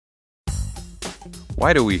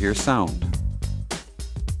Why do we hear sound?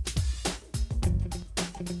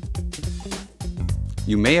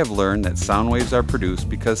 You may have learned that sound waves are produced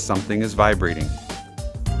because something is vibrating.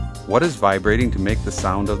 What is vibrating to make the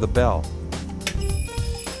sound of the bell?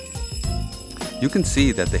 You can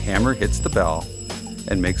see that the hammer hits the bell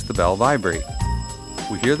and makes the bell vibrate.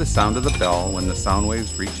 We hear the sound of the bell when the sound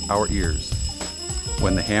waves reach our ears.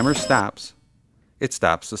 When the hammer stops, it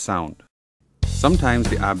stops the sound. Sometimes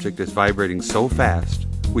the object is vibrating so fast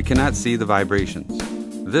we cannot see the vibrations.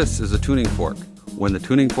 This is a tuning fork. When the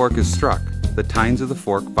tuning fork is struck, the tines of the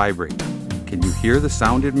fork vibrate. Can you hear the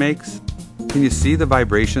sound it makes? Can you see the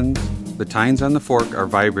vibrations? The tines on the fork are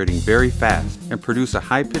vibrating very fast and produce a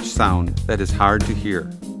high-pitched sound that is hard to hear.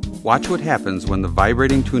 Watch what happens when the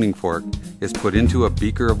vibrating tuning fork is put into a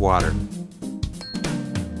beaker of water.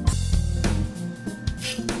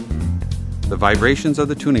 The vibrations of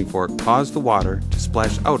the tuning fork cause the water to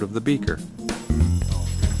splash out of the beaker.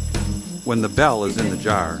 When the bell is in the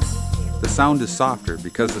jar, the sound is softer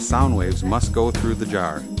because the sound waves must go through the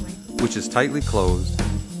jar, which is tightly closed,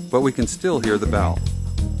 but we can still hear the bell.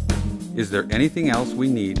 Is there anything else we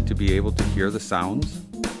need to be able to hear the sounds?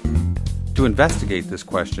 To investigate this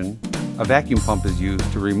question, a vacuum pump is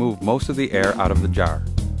used to remove most of the air out of the jar.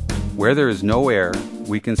 Where there is no air,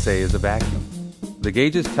 we can say is a vacuum. The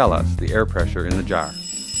gauges tell us the air pressure in the jar.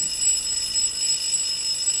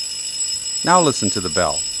 Now listen to the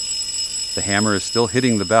bell. The hammer is still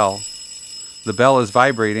hitting the bell. The bell is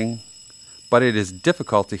vibrating, but it is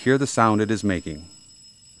difficult to hear the sound it is making.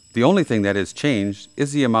 The only thing that has changed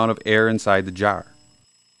is the amount of air inside the jar.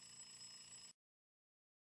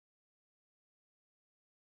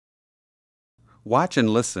 Watch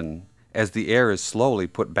and listen as the air is slowly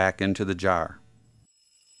put back into the jar.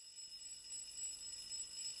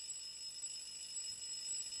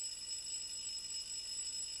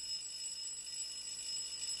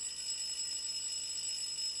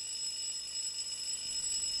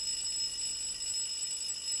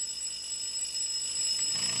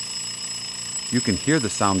 You can hear the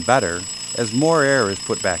sound better as more air is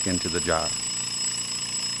put back into the jar.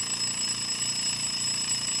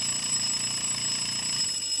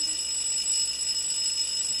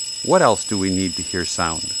 What else do we need to hear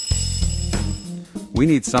sound? We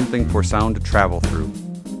need something for sound to travel through.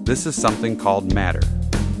 This is something called matter.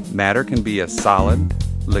 Matter can be a solid,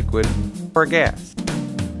 liquid, or a gas.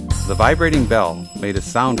 The vibrating bell made a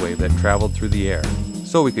sound wave that traveled through the air,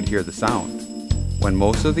 so we could hear the sound. When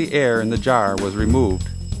most of the air in the jar was removed,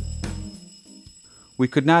 we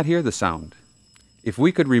could not hear the sound. If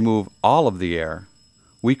we could remove all of the air,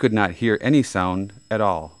 we could not hear any sound at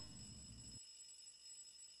all.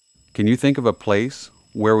 Can you think of a place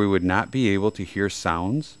where we would not be able to hear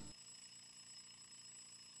sounds?